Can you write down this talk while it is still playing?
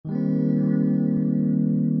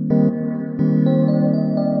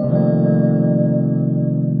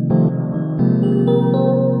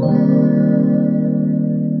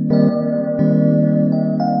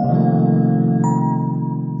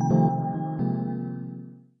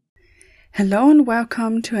Hello and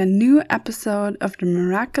welcome to a new episode of the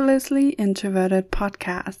Miraculously Introverted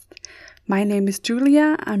podcast. My name is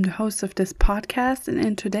Julia, I'm the host of this podcast, and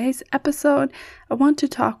in today's episode, I want to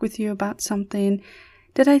talk with you about something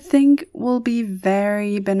that I think will be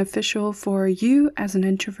very beneficial for you as an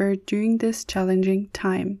introvert during this challenging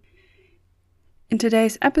time. In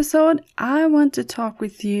today's episode, I want to talk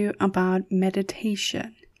with you about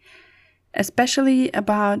meditation, especially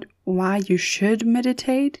about why you should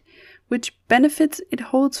meditate, which benefits it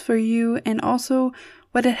holds for you, and also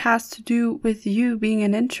what it has to do with you being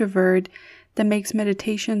an introvert that makes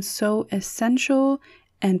meditation so essential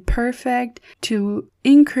and perfect to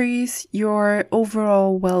increase your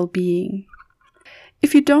overall well-being.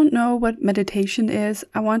 If you don't know what meditation is,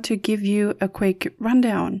 I want to give you a quick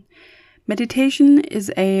rundown. Meditation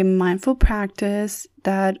is a mindful practice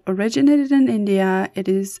that originated in India. It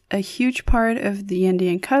is a huge part of the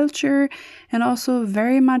Indian culture and also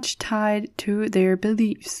very much tied to their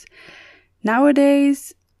beliefs.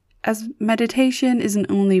 Nowadays, as meditation isn't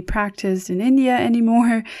only practiced in India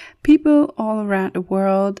anymore, people all around the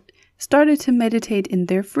world started to meditate in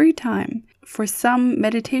their free time. For some,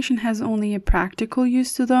 meditation has only a practical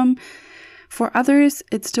use to them. For others,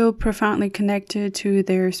 it's still profoundly connected to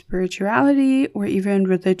their spirituality or even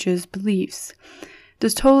religious beliefs.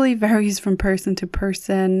 This totally varies from person to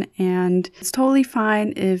person, and it's totally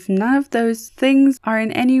fine if none of those things are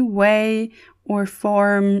in any way or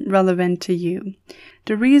form relevant to you.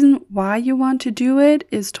 The reason why you want to do it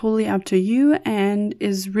is totally up to you and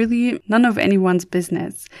is really none of anyone's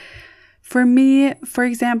business. For me, for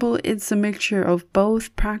example, it's a mixture of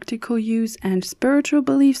both practical use and spiritual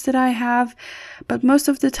beliefs that I have, but most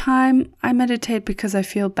of the time I meditate because I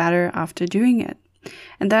feel better after doing it.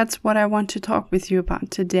 And that's what I want to talk with you about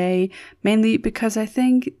today, mainly because I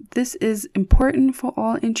think this is important for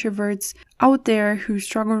all introverts out there who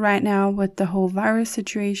struggle right now with the whole virus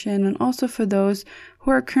situation, and also for those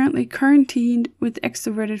who are currently quarantined with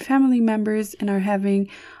extroverted family members and are having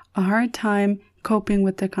a hard time coping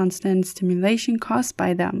with the constant stimulation caused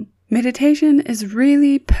by them. Meditation is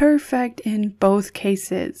really perfect in both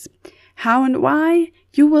cases. How and why?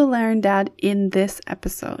 You will learn that in this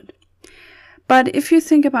episode. But if you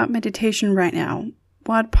think about meditation right now,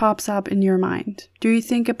 what pops up in your mind? Do you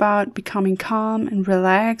think about becoming calm and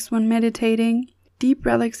relaxed when meditating? Deep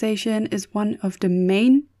relaxation is one of the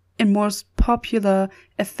main and most popular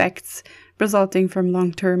effects resulting from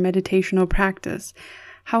long-term meditational practice.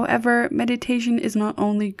 However, meditation is not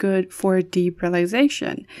only good for deep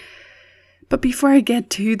relaxation. But before I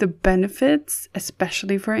get to the benefits,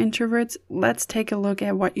 especially for introverts, let's take a look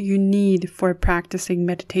at what you need for practicing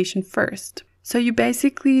meditation first. So you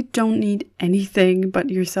basically don't need anything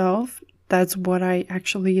but yourself. That's what I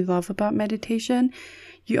actually love about meditation.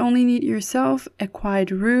 You only need yourself, a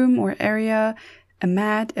quiet room or area, a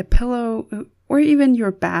mat, a pillow, or even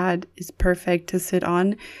your bed is perfect to sit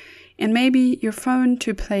on. And maybe your phone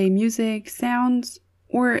to play music, sounds,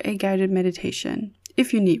 or a guided meditation,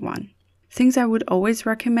 if you need one. Things I would always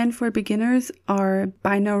recommend for beginners are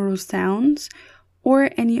binaural sounds or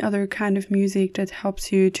any other kind of music that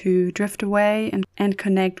helps you to drift away and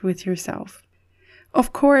connect with yourself.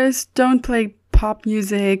 Of course, don't play pop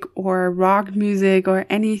music or rock music or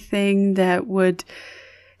anything that would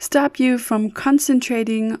stop you from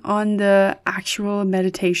concentrating on the actual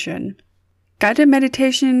meditation. Guided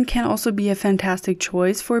meditation can also be a fantastic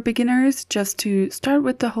choice for beginners, just to start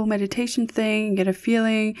with the whole meditation thing, get a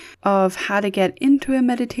feeling of how to get into a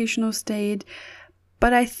meditational state.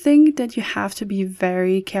 But I think that you have to be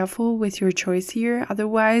very careful with your choice here.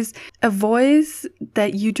 Otherwise, a voice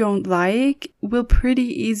that you don't like will pretty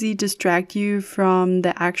easily distract you from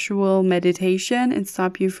the actual meditation and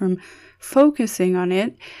stop you from focusing on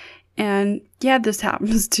it. And yeah, this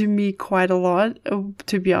happens to me quite a lot,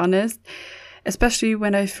 to be honest. Especially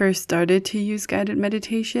when I first started to use guided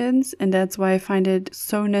meditations, and that's why I find it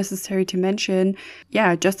so necessary to mention,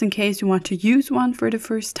 just in case you want to use one for the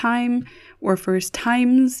first time or first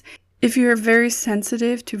times. If you're very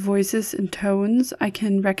sensitive to voices and tones, I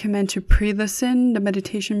can recommend to pre-listen the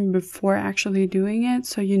meditation before actually doing it,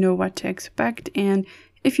 so you know what to expect and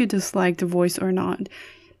if you dislike the voice or not.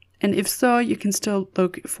 And if so, you can still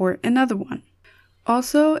look for another one.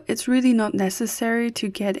 Also, it's really not necessary to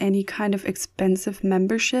get any kind of expensive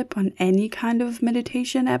membership on any kind of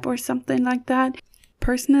meditation app or something like that.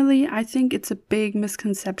 Personally, I think it's a big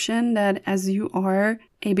misconception that as you are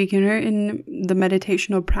a beginner in the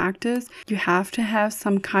meditational practice, you have to have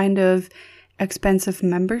some kind of expensive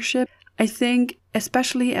membership. I think,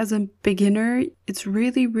 especially as a beginner, it's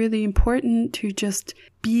really, really important to just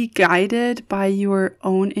be guided by your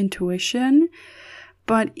own intuition.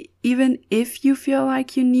 But even if you feel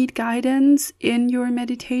like you need guidance in your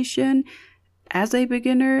meditation, as a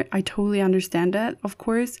beginner, I totally understand that. Of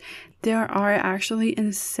course, there are actually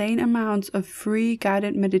insane amounts of free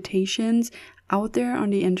guided meditations out there on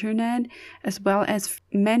the internet, as well as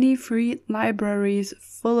many free libraries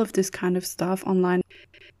full of this kind of stuff online.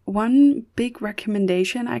 One big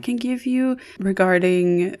recommendation I can give you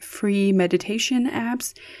regarding free meditation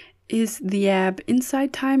apps is the app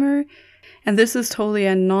Insight Timer. And this is totally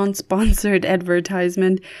a non-sponsored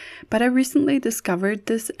advertisement, but I recently discovered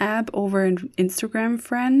this app over an Instagram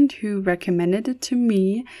friend who recommended it to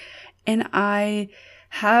me, and I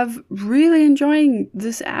have really enjoying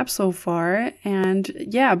this app so far. And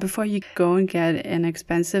yeah, before you go and get an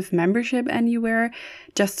expensive membership anywhere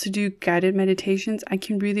just to do guided meditations, I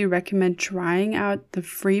can really recommend trying out the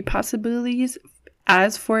free possibilities,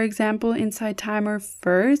 as for example, Insight Timer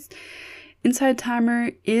first. Insight Timer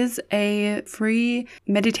is a free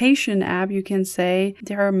meditation app, you can say.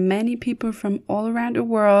 There are many people from all around the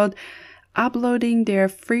world uploading their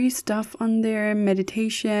free stuff on their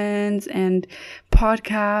meditations and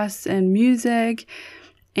podcasts and music.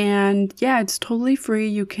 And yeah, it's totally free.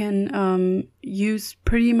 You can use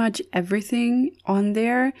pretty much everything on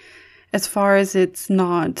there, as far as it's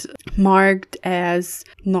not marked as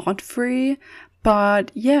not free. But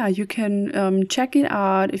yeah, you can check it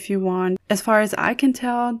out if you want. As far as I can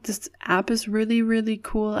tell, this app is really, really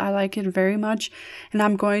cool. I like it very much. And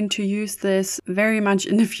I'm going to use this very much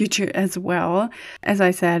in the future as well. As I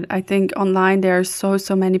said, I think online there are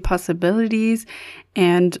so many possibilities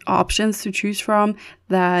and options to choose from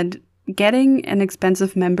that getting an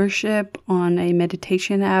expensive membership on a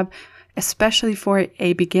meditation app, especially for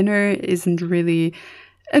a beginner, isn't really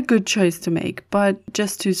a good choice to make. But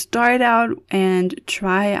just to start out and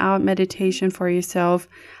try out meditation for yourself,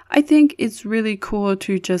 I think it's really cool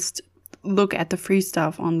to just look at the free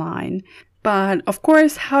stuff online. But of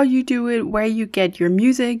course, how you do it, where you get your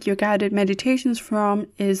music, your guided meditations from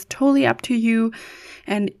is totally up to you.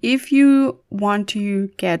 And if you want to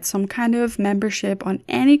get some kind of membership on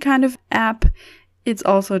any kind of app, it's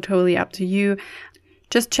also totally up to you.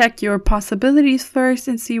 Just check your possibilities first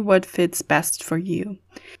and see what fits best for you.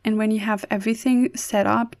 And when you have everything set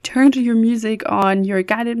up, turn to your music on, your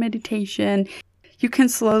guided meditation. You can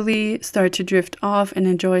slowly start to drift off and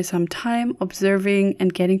enjoy some time observing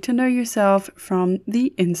and getting to know yourself from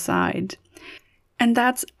the inside. And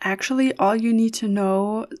that's actually all you need to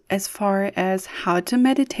know as far as how to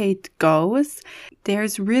meditate goes.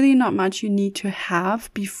 There's really not much you need to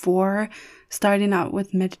have before starting out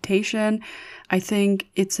with meditation. I think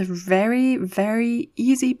it's a very, very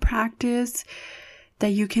easy practice that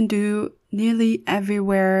you can do nearly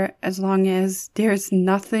everywhere, as long as there's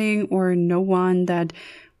nothing or no one that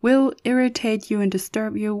will irritate you and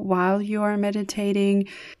disturb you while you are meditating.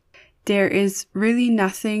 There is really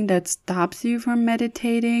nothing that stops you from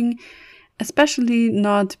meditating, especially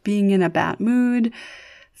not being in a bad mood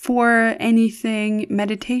for anything.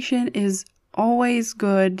 Meditation is always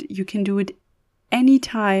good. You can do it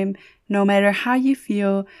anytime, no matter how you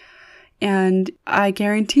feel. And I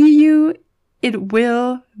guarantee you, it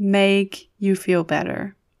will make you feel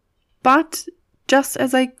better. But just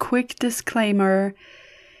as a quick disclaimer,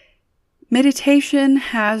 meditation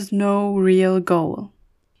has no real goal.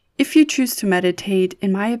 If you choose to meditate,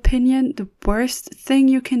 in my opinion, the worst thing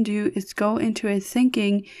you can do is go into it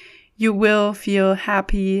thinking you will feel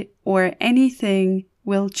happy or anything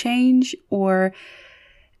will change, or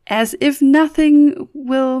as if nothing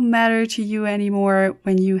will matter to you anymore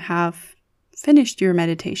when you have finished your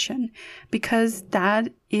meditation, because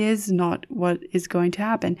that is not what is going to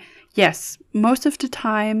happen. Yes, most of the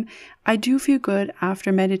time I do feel good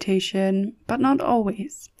after meditation, but not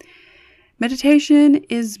always. Meditation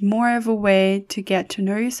is more of a way to get to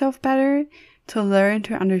know yourself better, to learn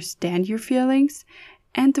to understand your feelings,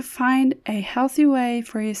 and to find a healthy way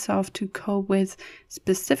for yourself to cope with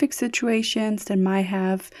specific situations that might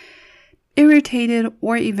have irritated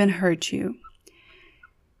or even hurt you.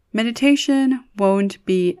 Meditation won't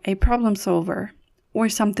be a problem solver or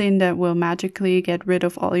something that will magically get rid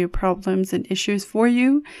of all your problems and issues for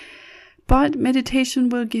you, but meditation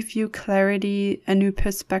will give you clarity, a new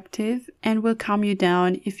perspective, and will calm you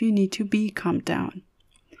down if you need to be calmed down.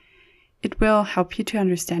 It will help you to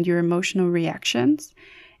understand your emotional reactions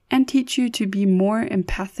and teach you to be more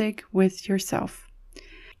empathic with yourself.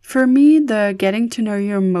 For me, the getting to know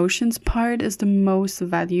your emotions part is the most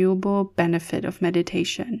valuable benefit of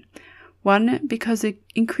meditation. One, because it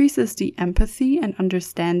increases the empathy and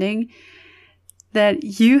understanding that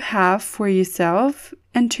you have for yourself,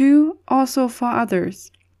 and two, also for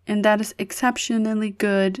others. And that is exceptionally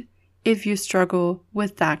good if you struggle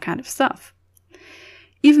with that kind of stuff.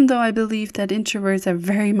 Even though I believe that introverts are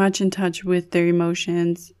very much in touch with their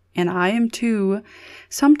emotions, and I am too,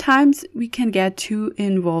 sometimes we can get too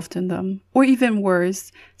involved in them. Or even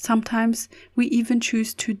worse, sometimes we even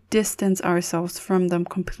choose to distance ourselves from them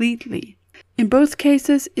completely. In both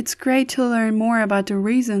cases, it's great to learn more about the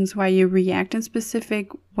reasons why you react in specific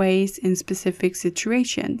ways in specific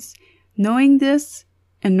situations. Knowing this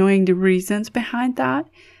and knowing the reasons behind that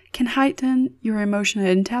can heighten your emotional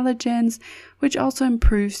intelligence, which also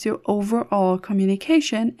improves your overall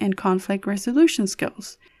communication and conflict resolution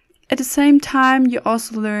skills. At the same time, you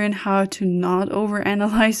also learn how to not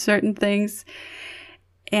overanalyze certain things,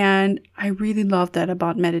 and I really love that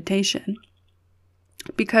about meditation.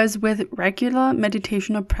 Because with regular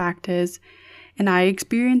meditational practice, and I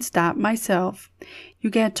experienced that myself, you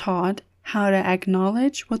get taught how to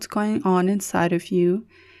acknowledge what's going on inside of you,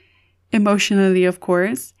 emotionally of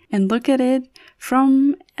course, and look at it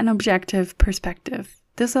from an objective perspective.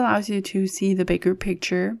 This allows you to see the bigger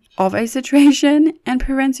picture of a situation and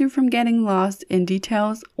prevents you from getting lost in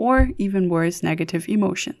details or, even worse, negative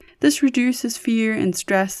emotion. This reduces fear and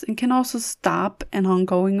stress and can also stop an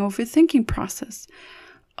ongoing overthinking process.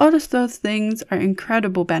 All of those things are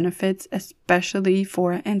incredible benefits, especially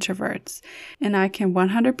for introverts, and I can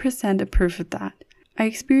 100% approve of that. I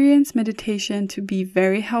experience meditation to be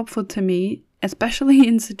very helpful to me, especially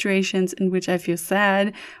in situations in which I feel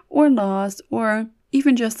sad or lost or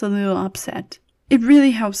even just a little upset. It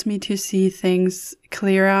really helps me to see things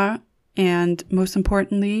clearer and, most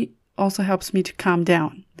importantly, also helps me to calm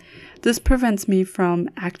down. This prevents me from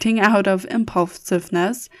acting out of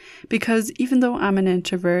impulsiveness because even though I'm an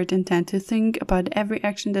introvert and tend to think about every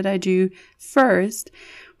action that I do first,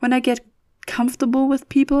 when I get comfortable with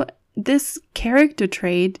people, this character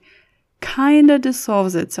trait kinda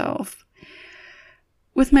dissolves itself.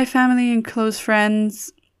 With my family and close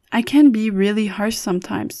friends, I can be really harsh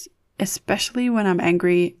sometimes, especially when I'm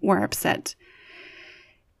angry or upset.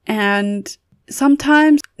 And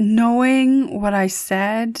sometimes knowing what I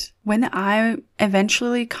said when I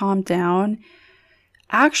eventually calm down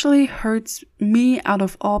actually hurts me out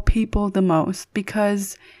of all people the most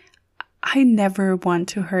because I never want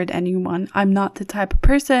to hurt anyone. I'm not the type of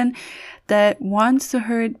person that wants to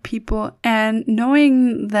hurt people, and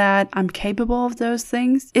knowing that I'm capable of those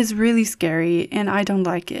things is really scary and I don't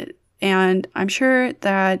like it. And I'm sure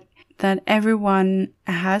that everyone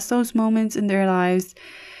has those moments in their lives.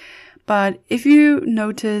 But if you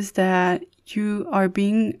notice that you are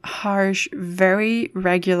being harsh very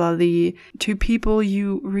regularly to people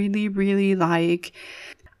you really, really like,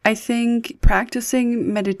 I think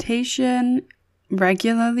practicing meditation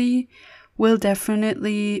regularly will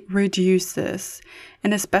definitely reduce this,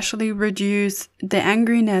 and especially reduce the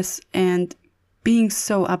angriness and being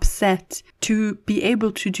so upset to be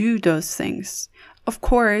able to do those things. Of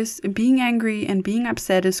course, being angry and being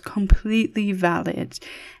upset is completely valid.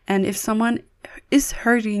 And if someone is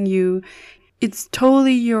hurting you, it's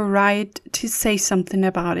totally your right to say something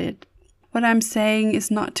about it. What I'm saying is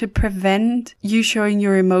not to prevent you showing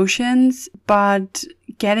your emotions, but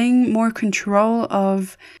getting more control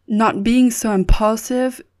of not being so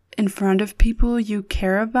impulsive in front of people you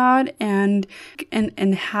care about and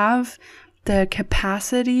have the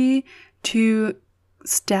capacity to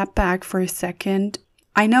step back for a second.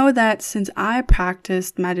 I know that since I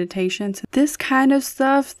practiced meditations, this kind of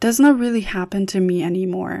stuff does not really happen to me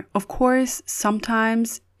anymore. Of course,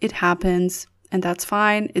 sometimes it happens and that's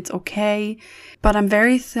fine. It's okay. But I'm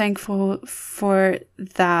very thankful for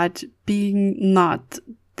that being not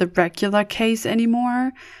the regular case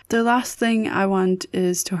anymore. The last thing I want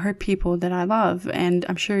is to hurt people that I love, and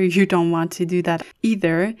I'm sure you don't want to do that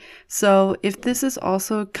either. So if this is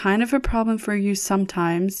also kind of a problem for you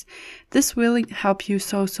sometimes, this will help you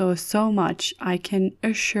so much. I can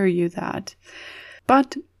assure you that.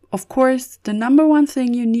 But of course, the number one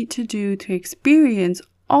thing you need to do to experience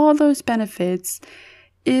all those benefits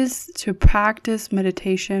is to practice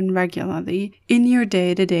meditation regularly in your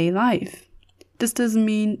day-to-day life. This doesn't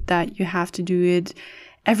mean that you have to do it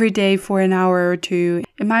every day for an hour or two.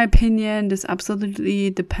 In my opinion, this absolutely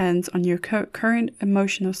depends on your current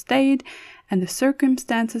emotional state and the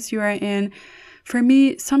circumstances you are in. For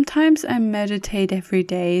me, sometimes I meditate every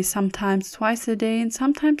day, sometimes twice a day, and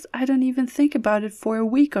sometimes I don't even think about it for a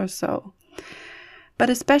week or so. But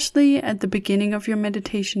especially at the beginning of your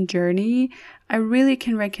meditation journey, I really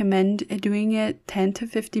can recommend doing it 10 to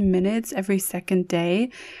 15 minutes every second day.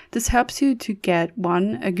 This helps you to get,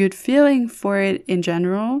 1, a good feeling for it in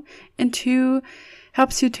general, and 2,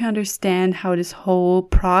 helps you to understand how this whole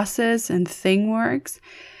process and thing works.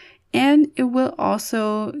 And it will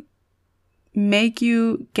also make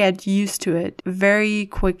you get used to it very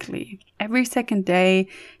quickly. Every second day,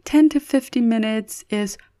 10 to 15 minutes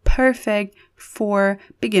is perfect for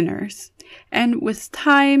beginners. And with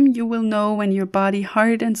time, you will know when your body,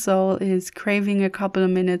 heart, and soul is craving a couple of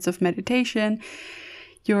minutes of meditation.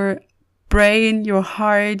 Your brain, your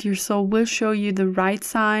heart, your soul will show you the right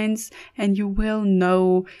signs, and you will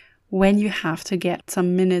know when you have to get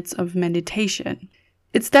some minutes of meditation.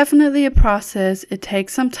 It's definitely a process. It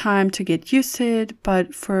takes some time to get used to it,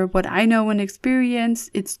 but for what I know and experience,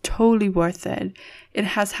 it's totally worth it. It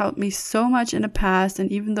has helped me so much in the past, and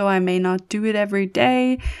even though I may not do it every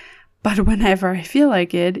day, but whenever I feel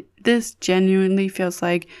like it, this genuinely feels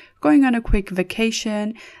like going on a quick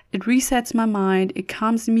vacation. It resets my mind, it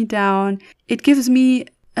calms me down, it gives me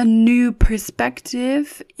a new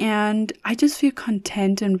perspective, and I just feel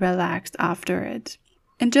content and relaxed after it.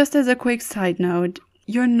 And just as a quick side note,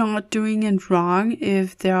 you're not doing it wrong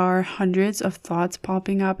if there are hundreds of thoughts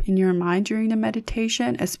popping up in your mind during the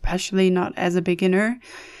meditation, especially not as a beginner.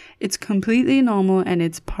 It's completely normal and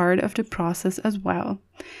it's part of the process as well.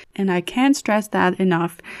 And I can't stress that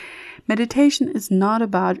enough. Meditation is not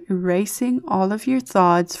about erasing all of your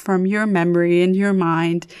thoughts from your memory and your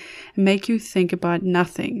mind and make you think about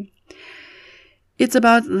nothing. It's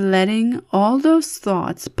about letting all those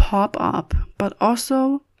thoughts pop up, but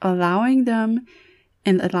also allowing them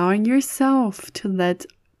and allowing yourself to let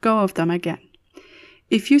go of them again.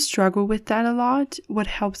 If you struggle with that a lot, what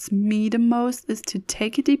helps me the most is to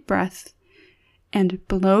take a deep breath and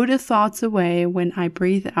blow the thoughts away when I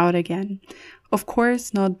breathe out again. Of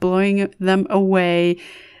course, not blowing them away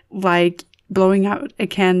like blowing out a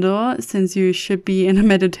candle, since you should be in a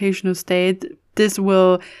meditational state. This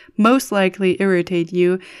will most likely irritate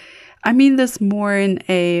you. I mean this more in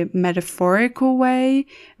a metaphorical way.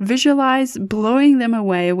 Visualize blowing them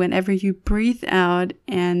away whenever you breathe out,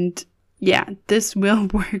 and yeah, this will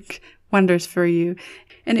work wonders for you.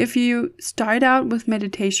 And if you start out with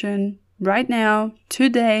meditation right now,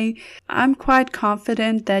 today, I'm quite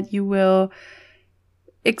confident that you will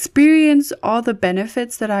experience all the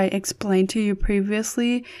benefits that I explained to you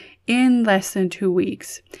previously in less than 2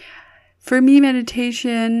 weeks. For me,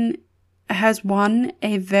 meditation has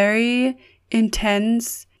a very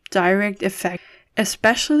intense direct effect,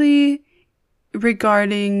 especially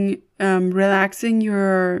regarding relaxing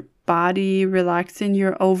your body, relaxing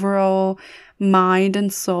your overall mind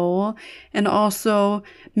and soul, and also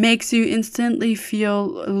makes you instantly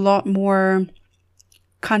feel a lot more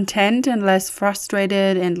content and less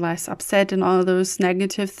frustrated and less upset and all those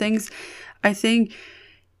negative things. I think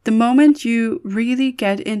the moment you really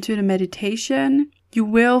get into the meditation, you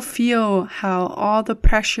will feel how all the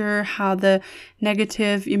pressure, how the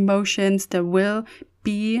negative emotions that will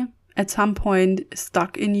be at some point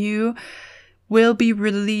stuck in you will be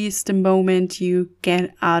released the moment you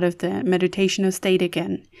get out of the meditational state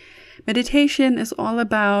again. Meditation is all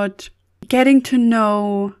about getting to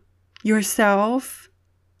know yourself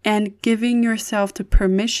and giving yourself the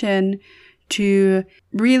permission to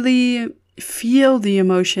really feel the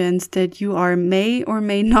emotions that you may or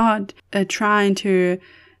may not trying to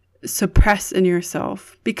suppress in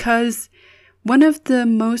yourself. Because one of the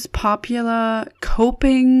most popular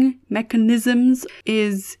coping mechanisms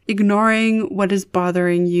is ignoring what is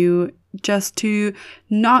bothering you, just to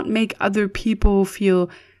not make other people feel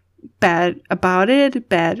bad about it,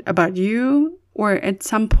 bad about you, or at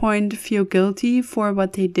some point feel guilty for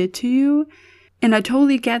what they did to you. And I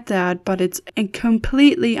totally get that, but it's a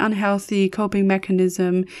completely unhealthy coping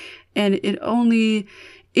mechanism, and it only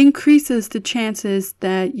increases the chances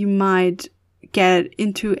that you might get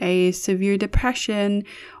into a severe depression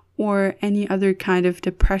or any other kind of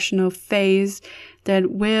depressional phase that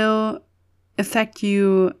will affect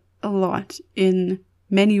you a lot in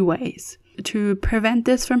many ways. To prevent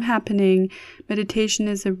this from happening, meditation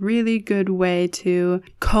is a really good way to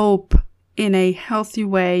cope in a healthy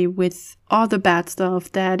way with all the bad stuff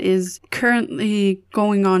that is currently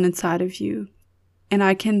going on inside of you. And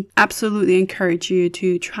I can absolutely encourage you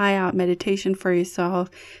to try out meditation for yourself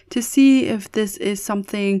to see if this is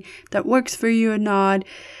something that works for you or not.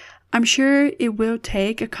 I'm sure it will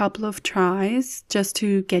take a couple of tries just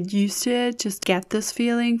to get used to it, just get this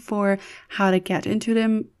feeling for how to get into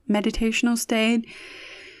the meditational state.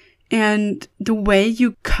 And the way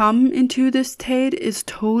you come into this state is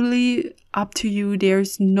totally up to you.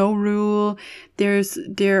 There's no rule.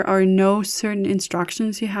 There are no certain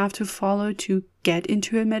instructions you have to follow to get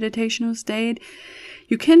into a meditational state.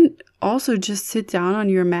 You can also just sit down on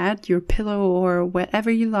your mat, your pillow, or whatever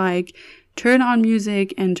you like, turn on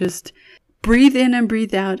music and just breathe in and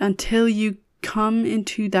breathe out until you come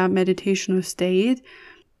into that meditational state.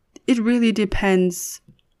 it really depends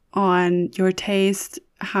on your taste,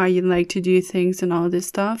 how you like to do things and all this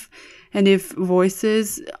stuff. And if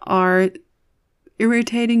voices are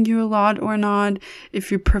irritating you a lot or not,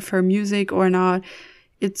 if you prefer music or not,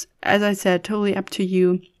 it's, as I said, totally up to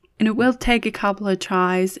you. And it will take a couple of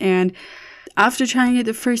tries, and after trying it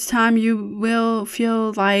the first time, you will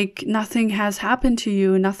feel like nothing has happened to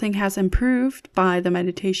you, nothing has improved by the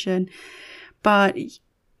meditation. But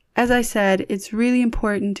as I said, it's really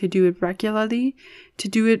important to do it regularly, to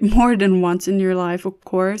do it more than once in your life, of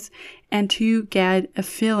course, and to get a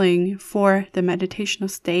feeling for the meditational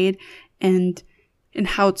state and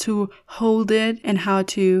how to hold it and how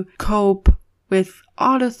to cope with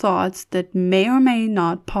all the thoughts that may or may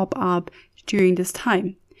not pop up during this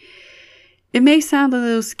time. It may sound a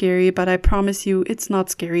little scary, but I promise you it's not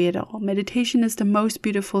scary at all. Meditation is the most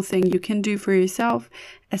beautiful thing you can do for yourself,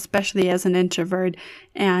 especially as an introvert.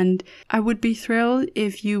 And I would be thrilled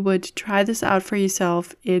if you would try this out for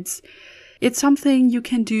yourself. It's something you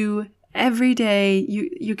can do every day.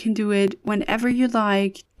 You can do it whenever you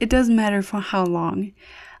like. It doesn't matter for how long.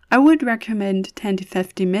 I would recommend 10 to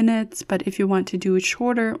 15 minutes, but if you want to do it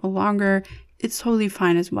shorter or longer, it's totally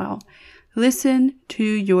fine as well. Listen to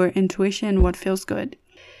your intuition, what feels good.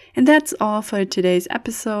 And that's all for today's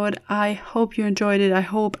episode. I hope you enjoyed it. I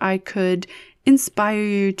hope I could inspire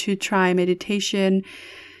you to try meditation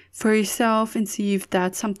for yourself and see if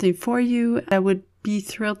that's something for you. I would be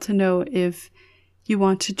thrilled to know if you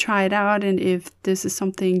want to try it out and if this is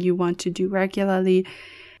something you want to do regularly.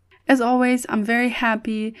 As always, I'm very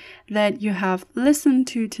happy that you have listened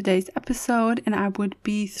to today's episode, and I would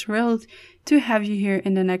be thrilled to have you here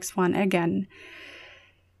in the next one again.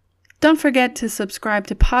 Don't forget to subscribe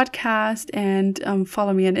to the podcast and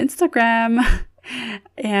follow me on Instagram,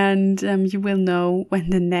 and you will know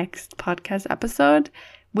when the next podcast episode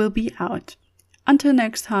will be out. Until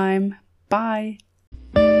next time, bye.